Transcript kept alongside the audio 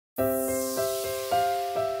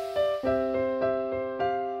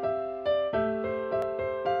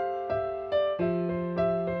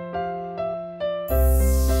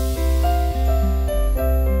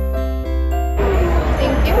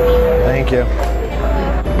Thank you.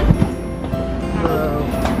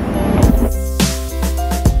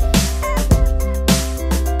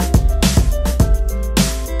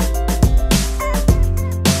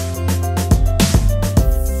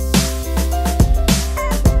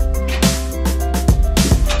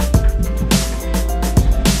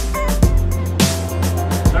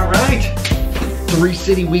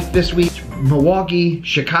 Three-city week this week. Milwaukee,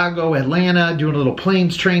 Chicago, Atlanta, doing a little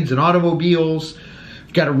planes, trains, and automobiles.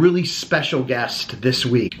 We've got a really special guest this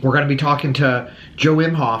week. We're going to be talking to Joe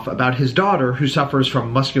Imhoff about his daughter who suffers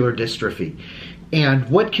from muscular dystrophy. And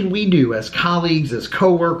what can we do as colleagues, as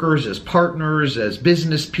co-workers, as partners, as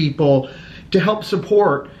business people to help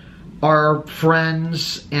support our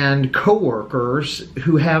friends and co-workers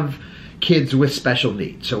who have kids with special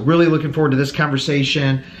needs. So really looking forward to this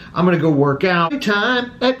conversation. I'm gonna go work out.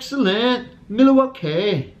 Time, excellent,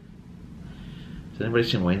 Milwaukee. Has anybody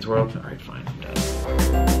seen Wayne's World? All right, fine.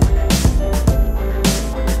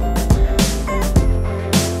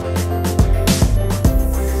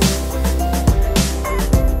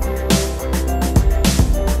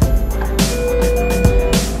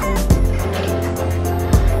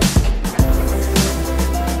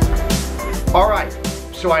 All right.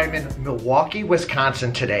 So I am in Milwaukee,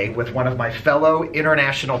 Wisconsin today with one of my fellow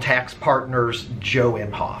international tax partners, Joe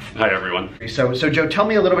Imhoff. Hi, everyone. So Joe, tell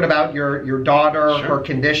me a little bit about your daughter, Sure. her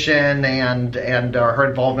condition, and her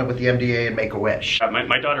involvement with the MDA and Make-A-Wish.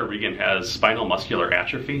 My daughter Regan has spinal muscular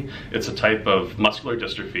atrophy. It's a type of muscular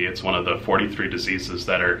dystrophy. It's one of the 43 diseases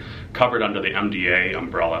that are covered under the MDA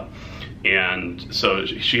umbrella. And so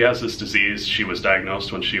she has this disease. She was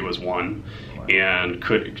diagnosed when she was 1. And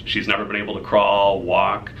she's never been able to crawl,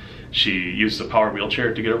 walk. She uses a power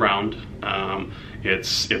wheelchair to get around.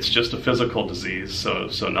 It's just a physical disease,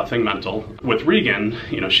 so nothing mental. With Regan,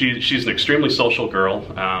 you know, she's an extremely social girl.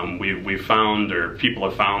 We've found, or people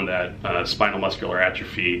have found, that spinal muscular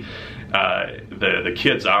atrophy, the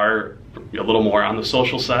kids are a little more on the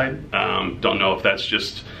social side. Don't know if that's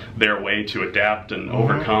just their way to adapt and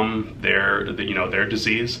overcome their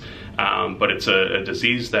disease. But it's a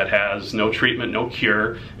disease that has no treatment, no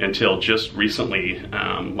cure, until just recently,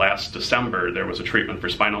 last December, there was a treatment for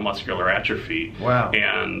spinal muscular atrophy. Wow.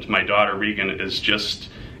 And my daughter Regan is just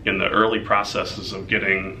in the early processes of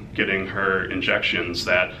getting her injections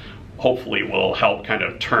that hopefully will help kind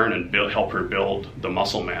of turn and help her build the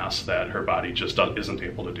muscle mass that her body just isn't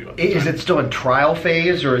able to do at the time. Is it still in trial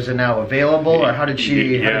phase, or is it now available, or how did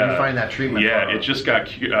you find that treatment? Yeah, it just got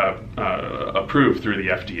approved through the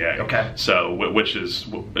FDA. Okay. So, which is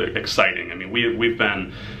exciting. I mean, we've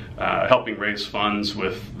been helping raise funds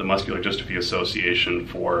with the Muscular Dystrophy Association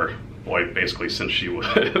for, basically since she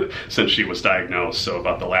was diagnosed. So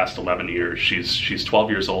about the last 11 years. She's 12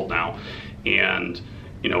 years old now, and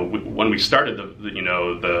you know, when we started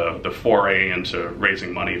the foray into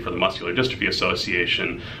raising money for the Muscular Dystrophy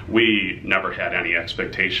Association, we never had any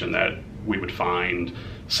expectation that we would find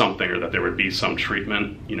something, or that there would be some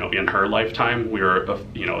treatment, you know, in her lifetime. We were,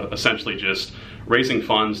 you know, essentially just raising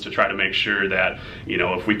funds to try to make sure that, you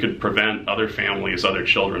know, if we could prevent other families, other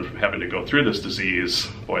children from having to go through this disease,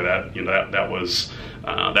 boy, that was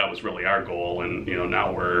really our goal. And you know,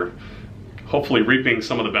 now we're hopefully reaping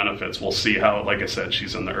some of the benefits. We'll see how, like I said,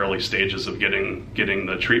 she's in the early stages of getting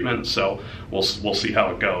the treatment, so we'll see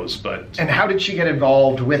how it goes. But and how did she get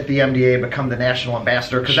involved with the MDA, become the national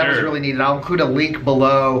ambassador? Because that was really needed. I'll include a link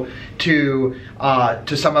below to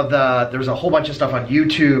some of there's a whole bunch of stuff on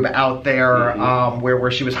YouTube out there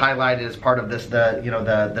where she was highlighted as part of this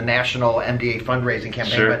the national MDA fundraising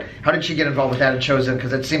campaign. Sure. But how did she get involved with that and chosen?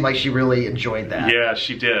 Because it seemed like she really enjoyed that. Yeah,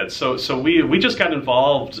 she did. So we just got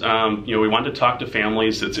involved. You know, we wanted to talk to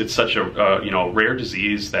families. It's such a rare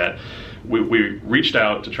disease that we reached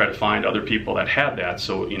out to try to find other people that had that,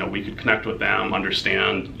 so you know, we could connect with them,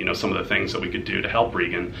 understand, you know, some of the things that we could do to help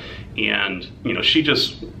Regan. And you know, she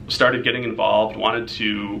just started getting involved, wanted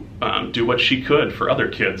to do what she could for other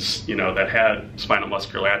kids, you know, that had spinal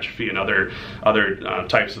muscular atrophy and other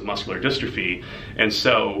types of muscular dystrophy. And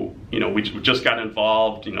so, you know, we just got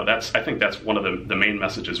involved. You know, I think that's one of the main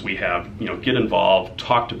messages we have. You know, get involved,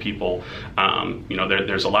 talk to people. You know,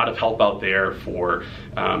 there's a lot of help out there for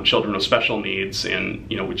children with special needs, and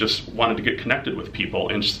you know, we just wanted to get connected with people.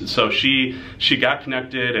 And so she got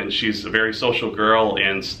connected, and she's a very social girl,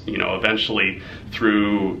 and you know, eventually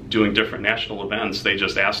through doing different national events, they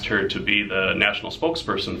just asked her to be the national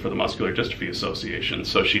spokesperson for the Muscular Dystrophy Association.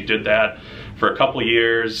 So she did that for a couple of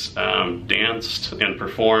years, danced and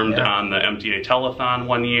performed on the MDA telethon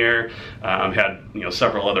one year, had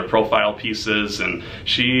several other profile pieces, and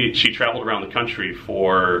she traveled around the country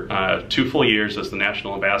for 2 full years as the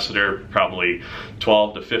national ambassador, probably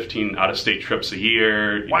 12 to 15 out-of-state trips a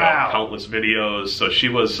year, countless videos. So she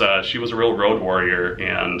was a real road warrior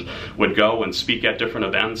and would go and speak at different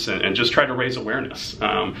events and just try to raise awareness.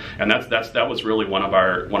 And that was really one of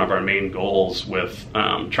our main goals with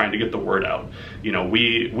trying to get the word out.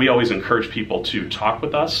 We always encourage people to talk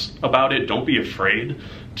with us about it. Don't be afraid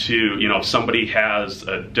to, if somebody has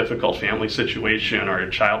a difficult family situation or a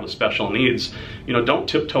child with special needs, don't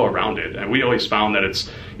tiptoe around it. And we always found that it's,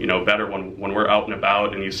 better when we're out and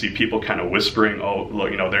about and you see people kind of whispering, oh,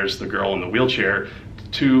 look, there's the girl in the wheelchair,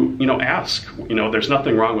 to ask. There's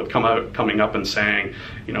nothing wrong with coming up and saying,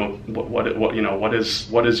 what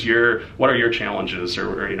are your challenges,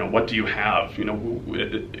 or what do you have?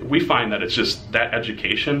 We find that it's just that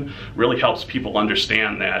education really helps people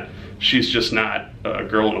understand that she's just not a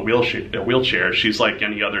girl in a wheelchair. She's like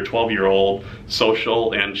any other 12-year-old,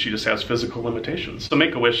 social, and she just has physical limitations. So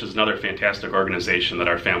Make-A-Wish is another fantastic organization that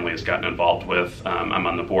our family has gotten involved with. I'm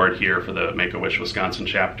on the board here for the Make-A-Wish Wisconsin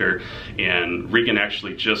chapter, and Regan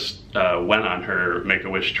actually just went on her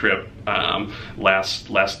Make-A-Wish trip last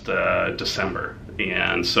December.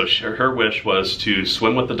 And so her wish was to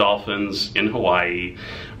swim with the dolphins in Hawaii,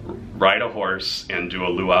 ride a horse, and do a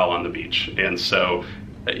luau on the beach. And so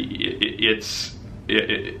it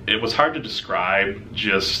was hard to describe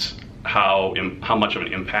just how much of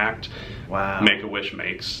an impact Make-A-Wish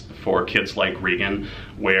makes for kids like Regan,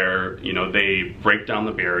 where they break down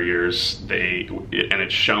the barriers, and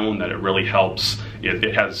it's shown that it really helps.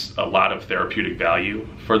 It has a lot of therapeutic value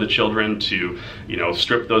for the children to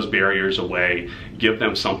strip those barriers away, give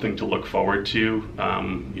them something to look forward to,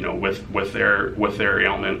 with their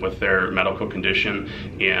ailment, with their medical condition,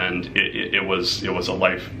 and it was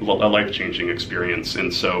a life-changing experience.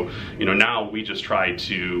 And so now we just try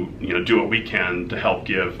to do what we can to help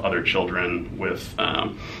give other children with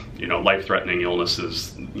life-threatening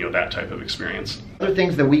illnesses, that type of experience. Other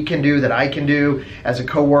things that we can do, that I can do as a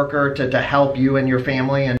coworker to help you and your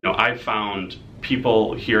family? And I've found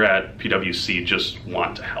people here at PWC just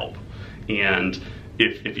want to help, and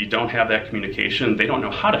if you don't have that communication, they don't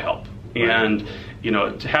know how to help. Right. And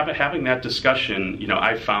having that discussion,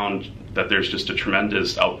 I found that there's just a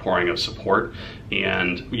tremendous outpouring of support,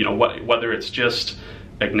 and whether it's just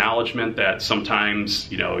acknowledgement that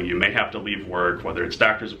sometimes you may have to leave work, whether it's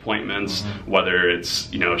doctor's appointments, whether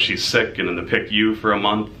it's she's sick and then to pick you for a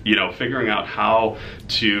month, figuring out how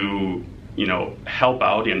to help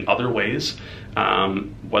out in other ways,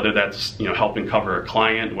 whether that's helping cover a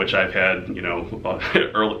client, which I've had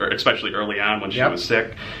especially early on when she was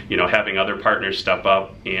sick, having other partners step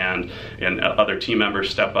up and other team members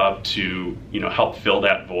step up to help fill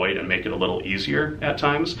that void and make it a little easier at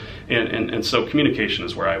times, and so communication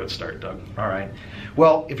is where I would start, Doug. All right.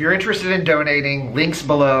 Well, if you're interested in donating, links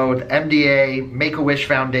below: the MDA, Make-A-Wish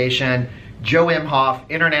Foundation, Joe Imhoff,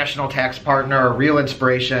 International Tax Partner, a real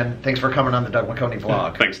inspiration. Thanks for coming on the Doug McConey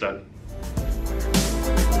vlog. Thanks, Doug.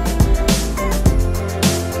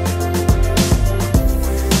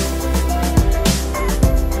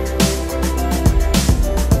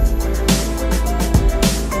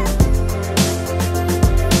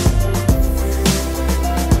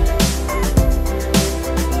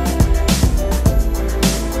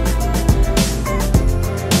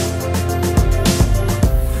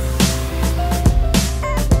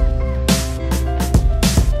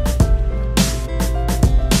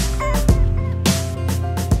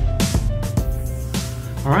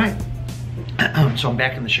 All right, so I'm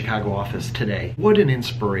back in the Chicago office today. What an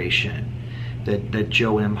inspiration that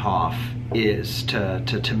Joe Imhoff is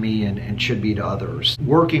to me and should be to others.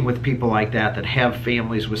 Working with people like that have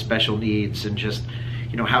families with special needs, and just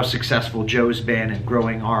how successful Joe's been in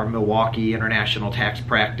growing our Milwaukee international tax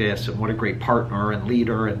practice, and what a great partner and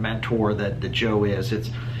leader and mentor that Joe is.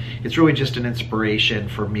 It's really just an inspiration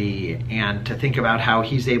for me, and to think about how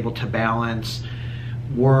he's able to balance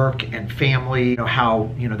work and family, how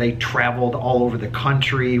they traveled all over the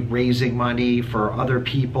country raising money for other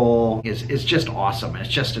people is just awesome. It's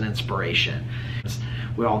just an inspiration.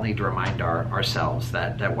 We all need to remind ourselves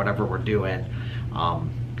that whatever we're doing,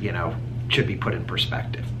 should be put in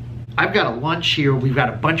perspective. I've got a lunch here. We've got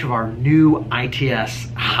a bunch of our new ITS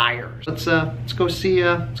hires. Let's go see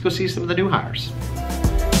some of the new hires.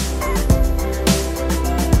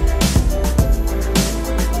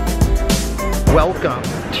 Welcome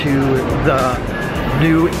to the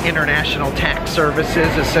new International Tax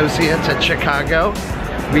Services associates at Chicago.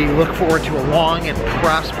 We look forward to a long and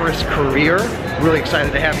prosperous career. Really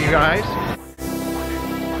excited to have you guys.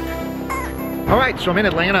 All right, so I'm in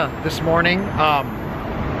Atlanta this morning.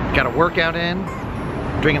 Got a workout in,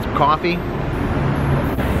 drinking some coffee,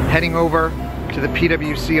 heading over to the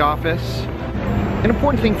PwC office. An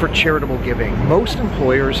important thing for charitable giving. Most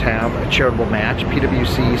employers have a charitable match.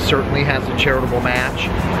 PwC certainly has a charitable match.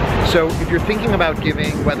 So if you're thinking about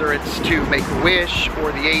giving, whether it's to Make-A-Wish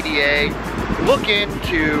or the ADA, look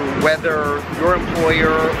into whether your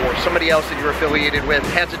employer or somebody else that you're affiliated with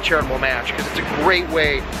has a charitable match, because it's a great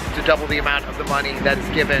way to double the amount of the money that is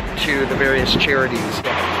given to the various charities.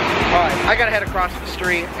 All right, I gotta head across the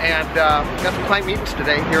street and got some client meetings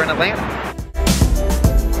today here in Atlanta.